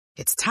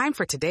It's time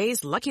for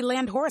today's Lucky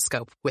Land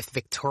horoscope with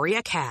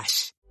Victoria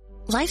Cash.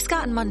 Life's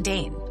gotten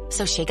mundane,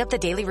 so shake up the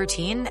daily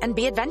routine and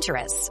be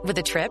adventurous with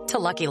a trip to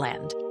Lucky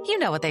Land. You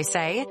know what they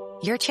say,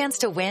 your chance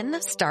to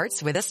win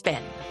starts with a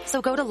spin.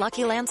 So go to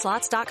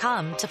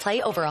LuckyLandSlots.com to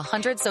play over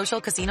 100 social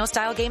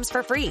casino-style games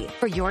for free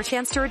for your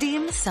chance to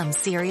redeem some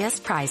serious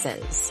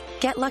prizes.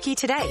 Get lucky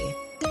today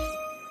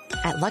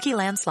at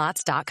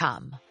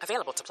LuckyLandSlots.com.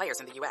 Available to players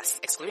in the U.S.,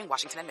 excluding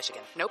Washington and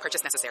Michigan. No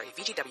purchase necessary.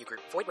 VGW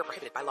Group. Void where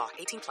prohibited by law.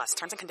 18+.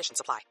 Terms and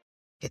conditions apply.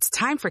 It's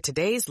time for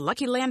today's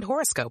Lucky Land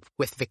horoscope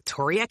with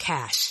Victoria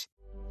Cash.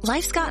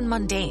 Life's gotten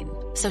mundane,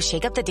 so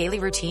shake up the daily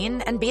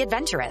routine and be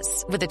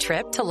adventurous with a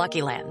trip to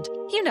Lucky Land.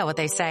 You know what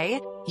they say,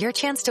 your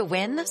chance to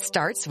win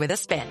starts with a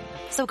spin.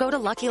 So go to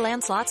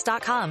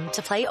LuckyLandSlots.com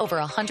to play over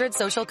 100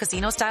 social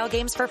casino-style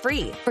games for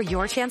free for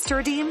your chance to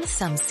redeem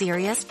some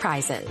serious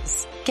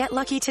prizes. Get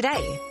lucky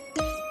today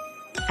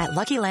at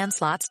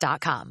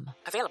LuckyLandSlots.com.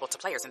 Available to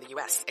players in the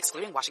U.S.,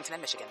 excluding Washington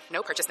and Michigan.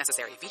 No purchase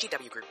necessary.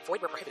 VGW Group.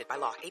 Void where prohibited by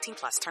law.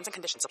 18+. Terms and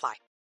conditions apply.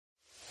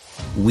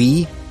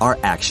 We are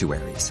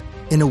actuaries.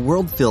 In a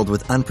world filled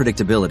with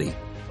unpredictability,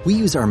 we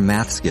use our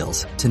math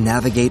skills to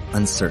navigate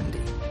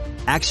uncertainty.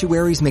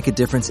 Actuaries make a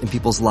difference in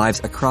people's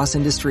lives across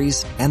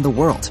industries and the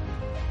world.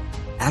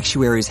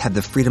 Actuaries have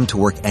the freedom to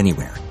work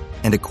anywhere,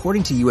 and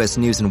according to U.S.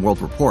 News &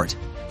 World Report,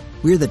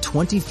 we're the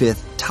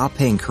 25th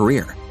top-paying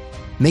career.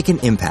 Make an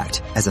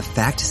impact as a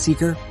fact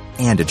seeker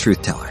and a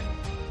truth teller.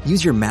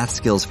 Use your math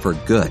skills for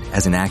good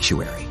as an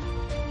actuary.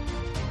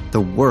 The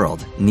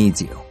world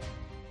needs you.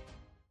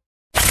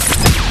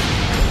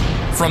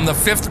 From the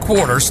Fifth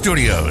Quarter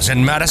Studios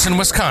in Madison,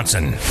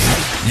 Wisconsin,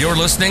 you're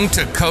listening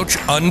to Coach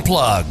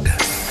Unplugged.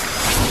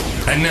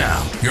 And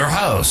now, your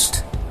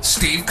host,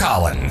 Steve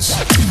Collins.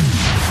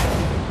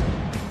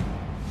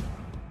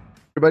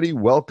 Everybody,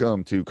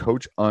 welcome to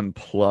Coach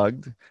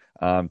Unplugged.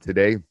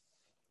 Today,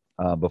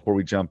 before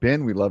we jump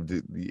in, we'd love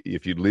to,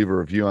 if you'd leave a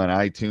review on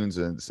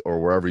iTunes or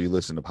wherever you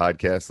listen to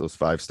podcasts. Those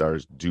 5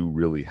 stars do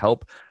really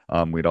help.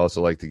 We'd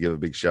also like to give a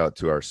big shout out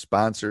to our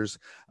sponsors.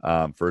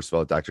 First of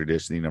all, Dr.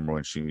 Dish, the number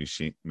one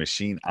shooting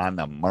machine on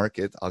the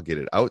market. I'll get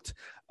it out.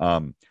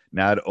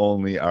 Not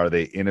only are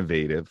they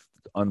innovative,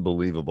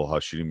 unbelievable how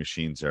shooting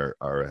machines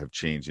have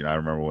changed. You know, I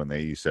remember when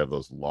they used to have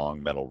those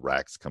long metal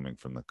racks coming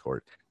from the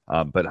court.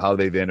 But how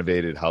they've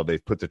innovated, how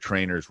they've put the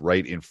trainers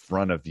right in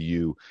front of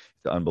you,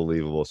 it's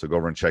unbelievable. So go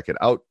over and check it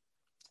out.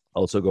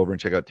 Also, go over and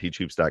check out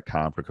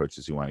teachhoops.com for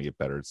coaches who want to get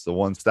better. It's the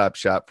one-stop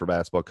shop for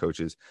basketball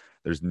coaches.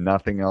 There's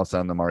nothing else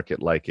on the market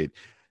like it.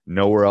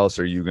 Nowhere else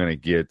are you going to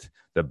get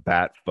the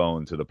bat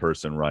phone to the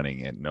person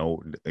running it.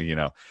 No,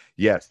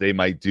 yes, they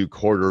might do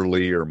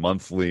quarterly or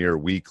monthly or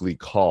weekly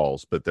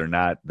calls, but they're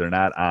not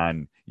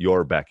on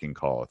your beck and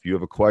call. If you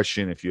have a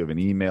question, if you have an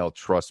email,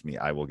 trust me,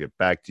 I will get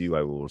back to you.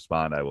 I will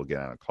respond. I will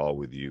get on a call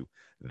with you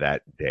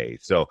that day.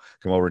 So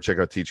come over and check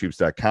out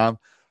teachhoops.com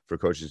for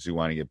coaches who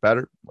want to get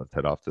better. Let's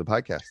head off to the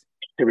podcast.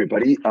 Hey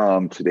everybody.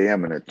 Today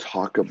I'm going to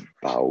talk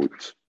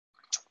about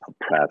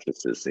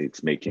practices.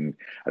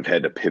 I've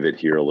had to pivot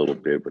here a little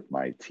bit with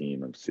my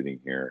team. I'm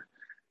sitting here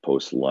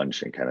post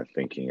lunch and kind of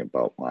thinking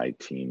about my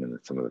team and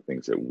some of the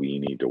things that we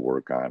need to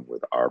work on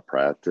with our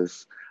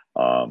practice.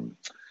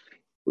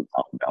 With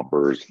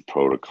numbers,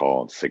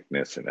 protocol, and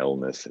sickness and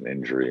illness and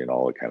injury and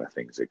all the kind of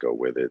things that go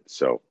with it.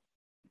 So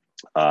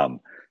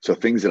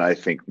things that I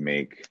think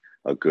make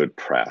a good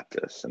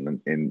practice,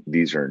 and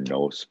these are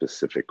no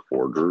specific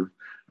order.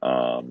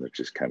 They're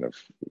just kind of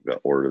the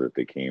order that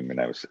they came. And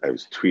I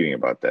was tweeting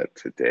about that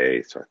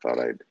today, so I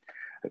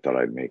thought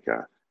I'd make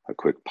a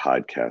quick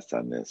podcast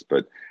on this.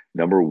 But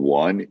number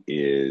one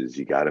is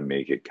you got to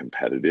make it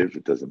competitive.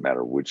 It doesn't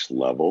matter which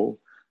level.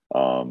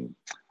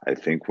 I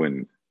think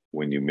when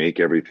you make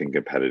everything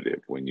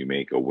competitive, when you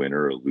make a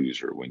winner or a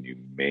loser, when you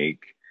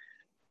make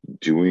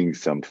doing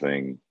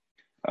something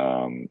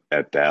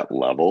at that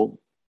level,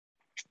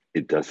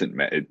 it doesn't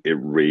matter. It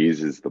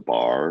raises the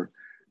bar.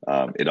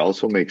 It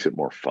also makes it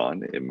more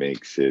fun. It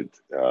makes it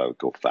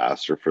go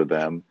faster for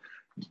them.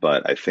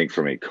 But I think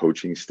from a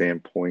coaching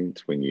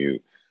standpoint,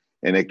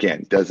 and again,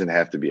 it doesn't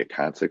have to be a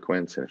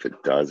consequence. And if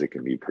it does, it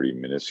can be pretty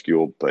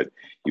minuscule, but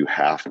you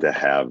have to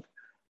have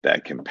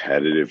that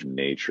competitive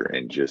nature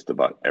in just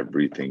about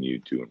everything you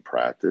do in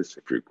practice.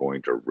 If you're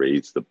going to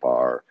raise the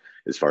bar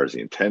as far as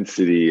the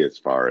intensity, as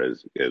far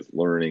as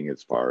learning,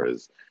 as far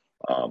as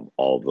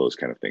all of those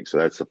kind of things. So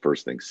that's the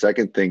first thing.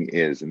 Second thing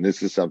is, and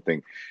this is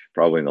something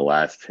probably in the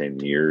last 10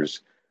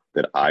 years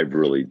that I've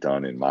really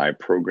done in my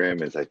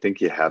program, is I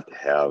think you have to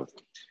have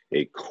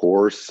a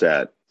core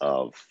set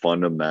of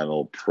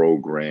fundamental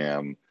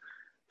program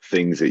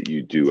things that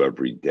you do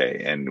every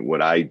day. And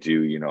what I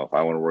do, if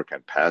I want to work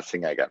on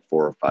passing, I got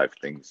 4 or 5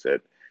 things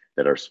that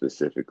are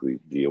specifically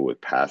deal with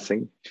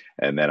passing.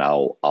 And then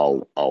I'll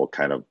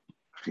kind of,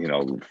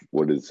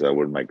 what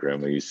did my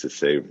grandma used to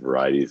say?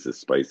 Variety is the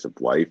spice of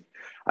life.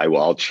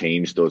 I'll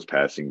change those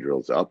passing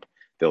drills up.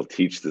 They'll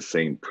teach the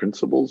same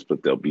principles,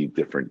 but there'll be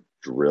different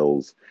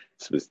drills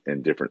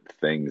and different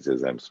things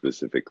as I'm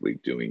specifically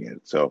doing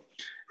it. So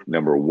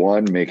number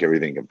one, make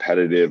everything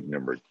competitive.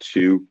 Number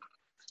two,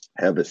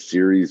 have a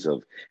series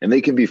of, and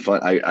they can be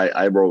fun.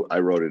 I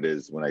wrote it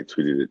as, when I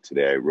tweeted it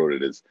today, I wrote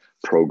it as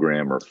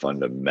program or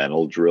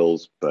fundamental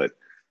drills, but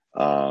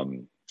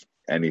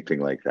anything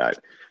like that.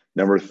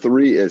 Number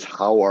 3 is,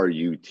 how are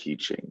you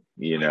teaching?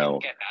 You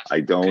know, I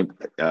don't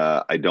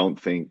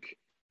think,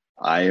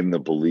 I am the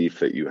belief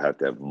that you have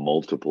to have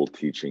multiple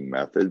teaching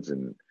methods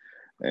and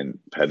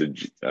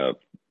pedagogy.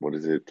 What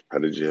is it?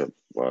 Pedagogy?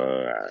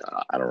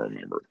 I don't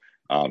remember.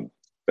 But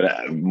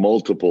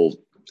multiple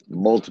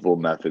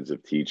methods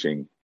of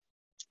teaching.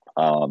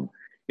 You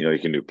know, you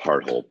can do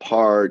part, whole,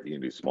 part. You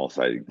can do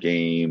small-sided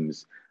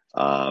games.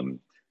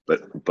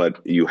 But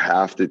you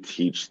have to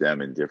teach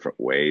them in different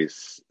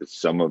ways.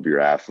 Some of your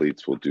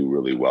athletes will do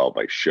really well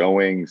by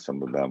showing.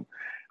 Some of them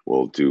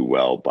will do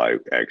well by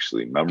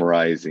actually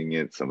memorizing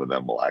it. Some of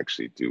them will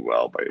actually do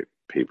well by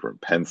paper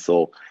and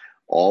pencil.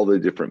 All the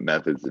different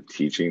methods of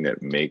teaching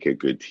that make a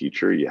good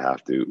teacher, you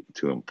have to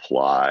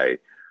imply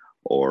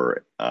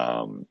or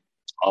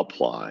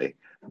apply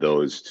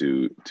those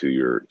to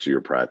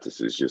your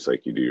practices, just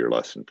like you do your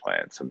lesson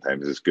plan.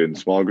 Sometimes it's good in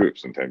small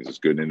groups. Sometimes it's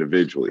good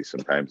individually.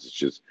 Sometimes it's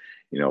just,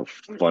 you know,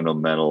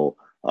 fundamental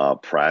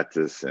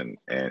practice and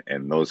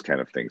those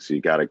kind of things. So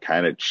you got to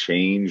kind of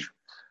change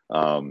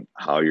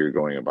how you're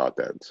going about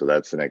that. So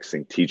that's the next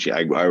thing. Teaching,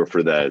 I refer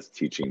to that as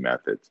teaching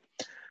methods.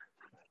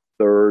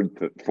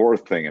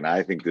 Fourth thing, and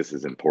I think this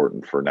is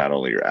important for not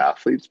only your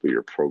athletes, but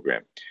your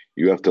program.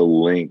 You have to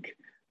link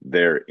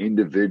their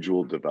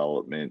individual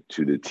development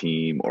to the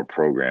team or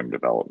program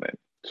development.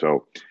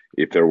 So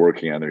if they're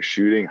working on their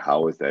shooting,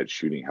 how is that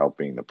shooting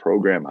helping the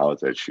program? How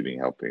is that shooting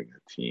helping the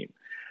team?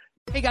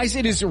 Hey guys,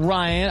 it is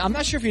Ryan. I'm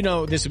not sure if you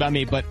know this about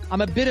me, but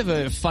I'm a bit of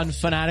a fun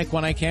fanatic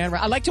when I can.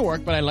 I like to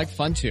work, but I like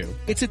fun too.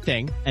 It's a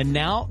thing. And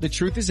now the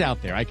truth is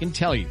out there. I can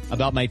tell you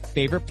about my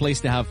favorite place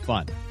to have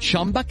fun.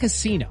 Chumba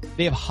Casino.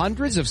 They have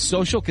hundreds of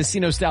social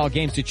casino style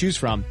games to choose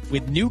from,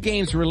 with new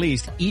games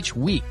released each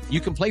week.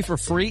 You can play for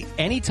free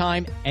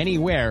anytime,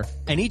 anywhere.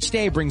 And each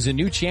day brings a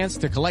new chance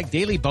to collect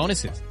daily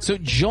bonuses. So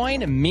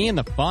join me in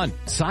the fun.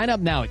 Sign up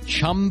now at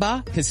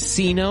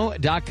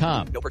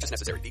ChumbaCasino.com. No purchase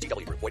necessary.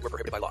 VGW Group. Void where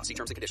prohibited by law. See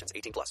terms and conditions.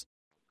 18+.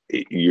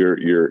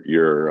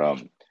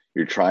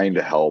 You're trying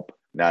to help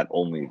not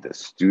only the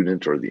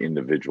student or the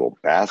individual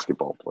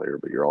basketball player,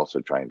 but you're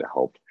also trying to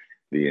help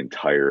the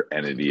entire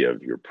entity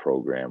of your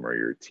program or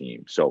your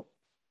team. So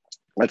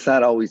that's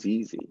not always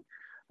easy,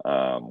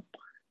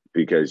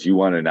 because you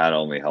want to not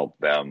only help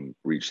them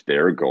reach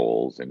their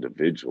goals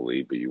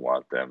individually, but you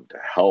want them to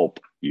help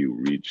you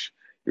reach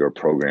your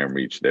program,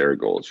 reach their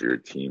goals, your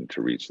team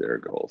to reach their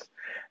goals.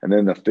 And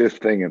then the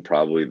 5th thing, and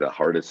probably the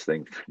hardest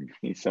thing for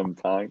me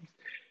sometimes,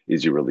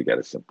 is you really got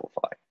to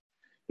simplify.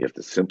 You have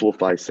to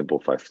simplify. If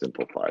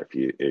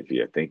you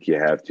think you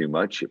have too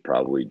much, you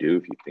probably do.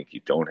 If you think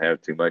you don't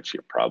have too much,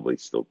 you probably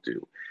still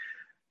do.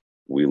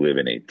 We live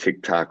in a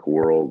TikTok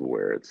world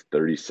where it's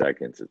 30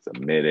 seconds, it's a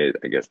minute.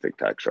 I guess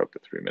TikToks are up to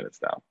 3 minutes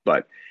now,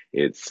 but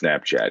it's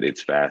Snapchat.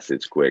 It's fast,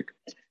 it's quick.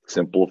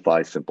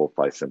 Simplify.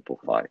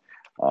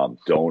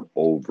 Don't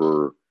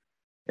over.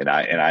 And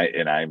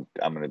I'm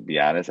going to be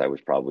honest, I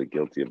was probably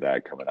guilty of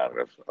that coming out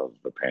of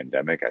the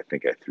pandemic. I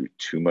think I threw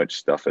too much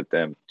stuff at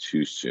them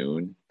too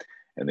soon,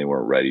 and they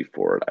weren't ready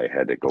for it. I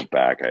had to go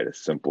back. I had to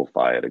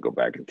simplify. I had to go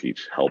back and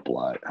teach help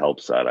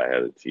side. I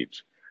had to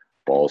teach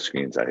ball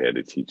screens. I had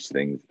to teach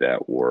things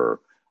that were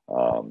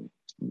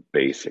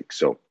basic.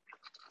 So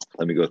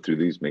let me go through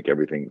these. Make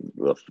everything,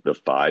 the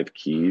 5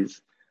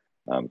 keys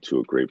to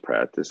a great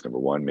practice. Number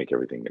 1, make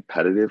everything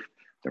competitive.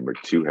 Number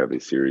 2, have a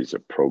series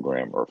of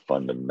program or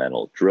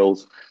fundamental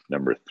drills.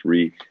 Number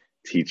 3,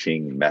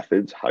 teaching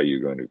methods, how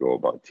you're going to go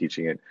about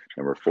teaching it.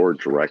 Number 4,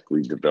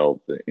 directly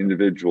develop the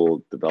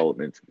individual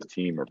development to the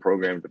team or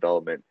program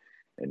development.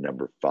 And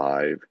number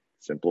 5,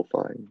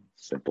 simplify.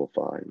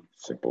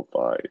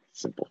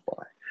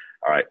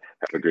 All right.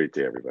 Have a great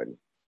day, everybody.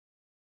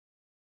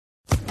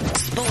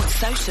 Sports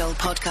Social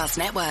Podcast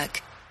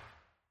Network.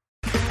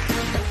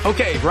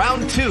 Okay,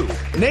 round 2.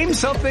 Name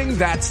something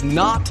that's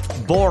not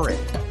boring.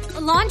 A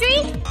laundry?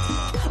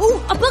 Ooh,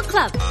 a book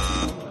club.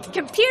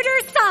 Computer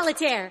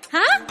solitaire,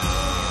 huh?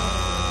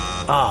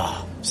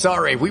 Ah,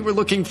 sorry, we were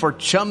looking for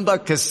Chumba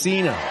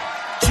Casino.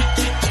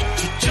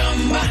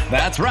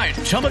 That's right,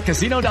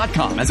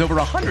 ChumbaCasino.com has over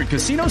 100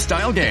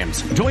 casino-style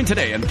games. Join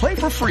today and play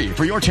for free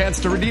for your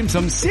chance to redeem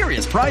some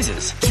serious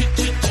prizes.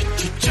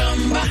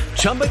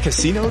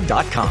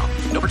 ChumbaCasino.com.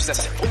 No purchase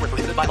necessary. Void where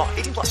prohibited by law.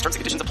 18+. Terms and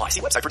conditions apply.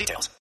 See website for details.